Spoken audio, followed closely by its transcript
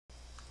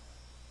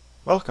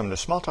Welcome to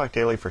Smalltalk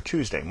Daily for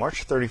Tuesday,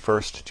 March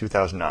 31st,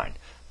 2009.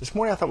 This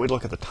morning I thought we'd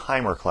look at the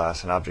timer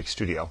class in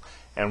ObjectStudio,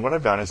 and what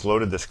I've done is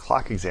loaded this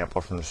clock example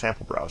from the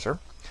sample browser.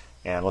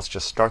 And let's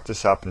just start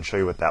this up and show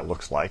you what that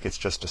looks like. It's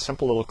just a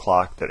simple little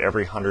clock that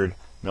every 100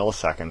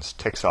 milliseconds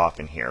ticks off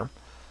in here.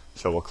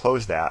 So we'll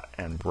close that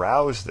and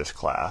browse this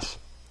class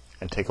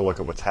and take a look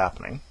at what's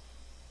happening.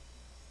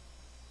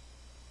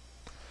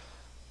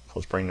 So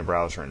let's bring the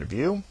browser into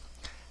view.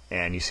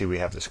 And you see we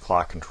have this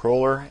clock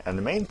controller, and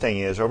the main thing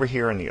is over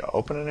here in the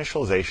open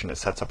initialization it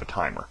sets up a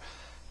timer.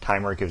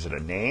 Timer gives it a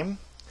name,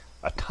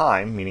 a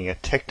time, meaning a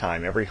tick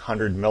time, every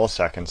 100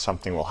 milliseconds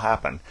something will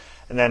happen,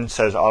 and then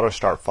says auto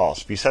start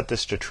false. If you set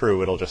this to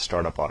true, it'll just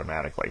start up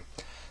automatically.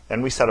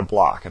 Then we set a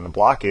block, and the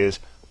block is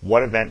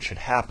what event should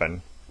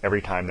happen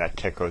every time that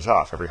tick goes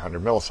off, every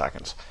 100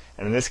 milliseconds.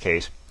 And in this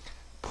case,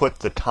 put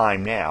the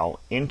time now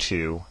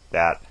into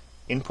that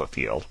input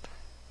field,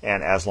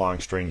 and as long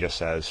string just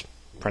says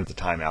print the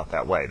time out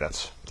that way.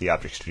 That's the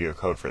ObjectStudio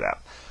code for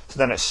that. So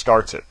then it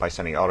starts it by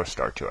sending auto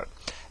start to it.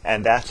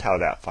 And that's how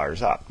that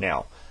fires up.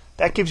 Now,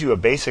 that gives you a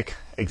basic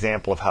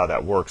example of how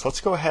that works.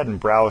 Let's go ahead and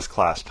browse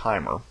class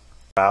timer.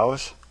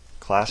 Browse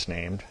class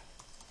named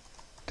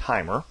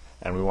timer,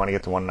 and we want to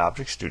get the one in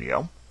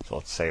ObjectStudio. So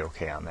let's say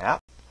OK on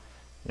that.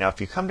 Now if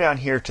you come down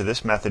here to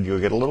this method, you'll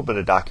get a little bit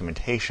of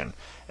documentation.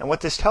 And what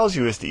this tells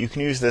you is that you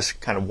can use this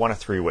kind of one of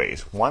three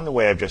ways. One, the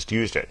way I've just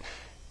used it.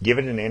 Give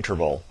it an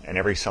interval, and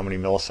every so many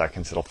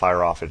milliseconds it'll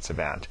fire off its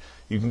event.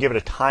 You can give it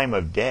a time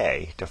of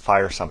day to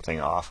fire something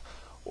off,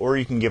 or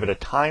you can give it a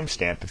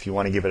timestamp if you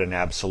want to give it an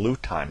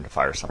absolute time to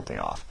fire something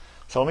off.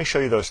 So let me show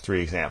you those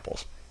three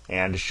examples.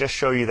 And to just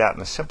show you that in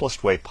the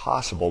simplest way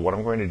possible, what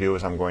I'm going to do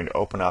is I'm going to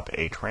open up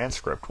a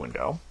transcript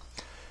window,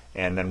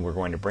 and then we're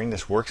going to bring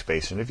this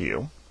workspace into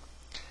view.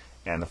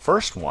 And the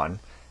first one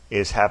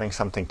is having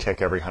something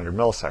tick every 100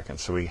 milliseconds.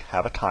 So we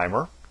have a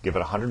timer, give it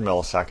 100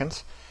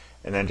 milliseconds,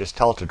 and then just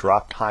tell it to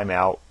drop time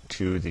out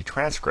to the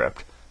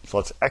transcript. So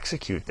let's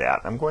execute that.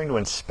 I'm going to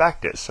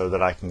inspect it so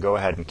that I can go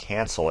ahead and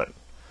cancel it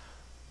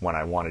when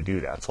I want to do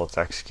that. So let's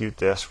execute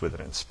this with an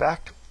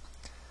inspect.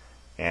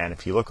 And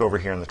if you look over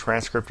here in the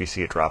transcript, you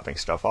see it dropping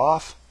stuff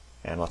off.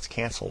 And let's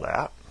cancel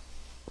that.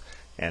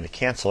 And to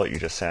cancel it, you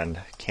just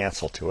send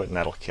cancel to it, and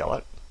that'll kill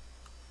it.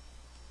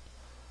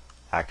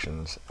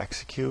 Actions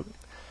execute,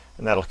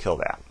 and that'll kill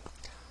that.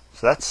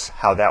 So that's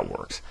how that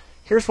works.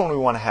 Here's one we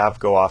want to have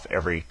go off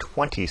every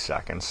 20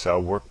 seconds. So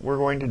we're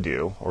going to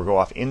do, or go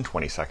off in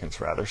 20 seconds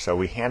rather. So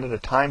we hand it a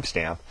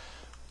timestamp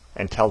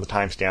and tell the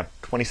timestamp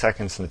 20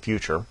 seconds in the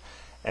future,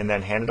 and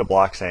then hand it a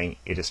block saying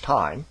it is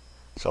time.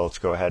 So let's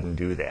go ahead and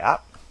do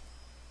that.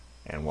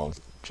 And we'll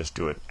just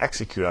do it,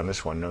 execute on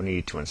this one. No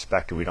need to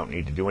inspect it. We don't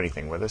need to do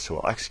anything with it. So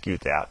we'll execute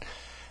that.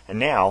 And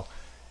now,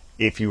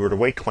 if you were to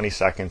wait 20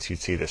 seconds, you'd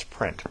see this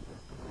print.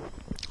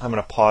 I'm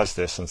going to pause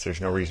this since there's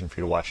no reason for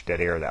you to watch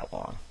dead air that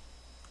long.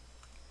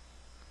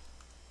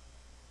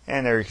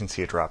 And there you can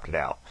see it dropped it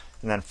out.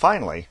 And then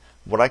finally,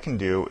 what I can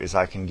do is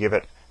I can give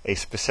it a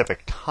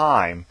specific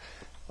time,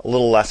 a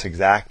little less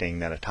exacting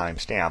than a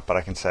timestamp, but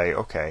I can say,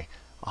 okay,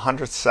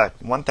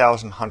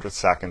 1,100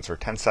 seconds or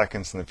 10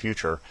 seconds in the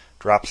future,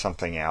 drop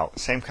something out.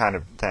 Same kind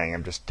of thing.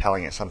 I'm just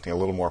telling it something a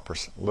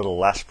little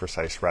less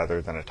precise rather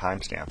than a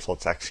timestamp. So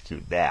let's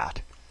execute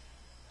that.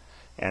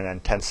 And then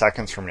 10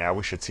 seconds from now,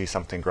 we should see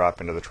something drop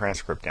into the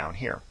transcript down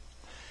here.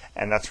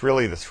 And that's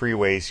really the three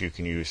ways you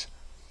can use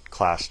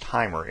class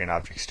timer in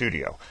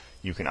ObjectStudio.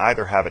 You can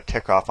either have it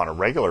tick off on a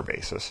regular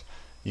basis,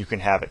 you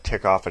can have it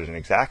tick off at an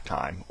exact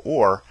time,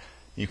 or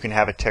you can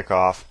have it tick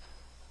off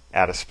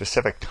at a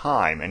specific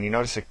time. And you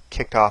notice it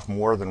kicked off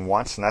more than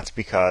once, and that's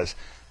because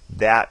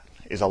that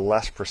is a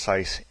less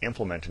precise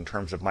implement in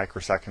terms of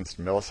microseconds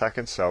to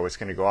milliseconds, so it's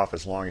going to go off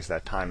as long as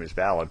that time is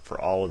valid for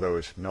all of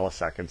those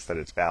milliseconds that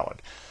it's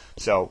valid.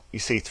 So you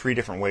see three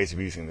different ways of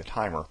using the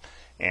timer.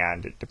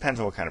 And it depends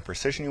on what kind of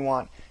precision you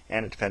want,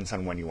 and it depends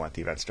on when you want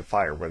the events to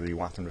fire, whether you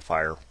want them to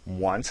fire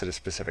once at a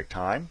specific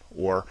time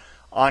or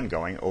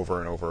ongoing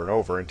over and over and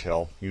over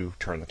until you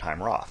turn the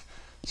timer off.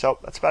 So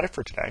that's about it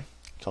for today.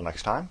 Until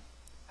next time,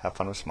 have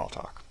fun with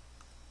Smalltalk.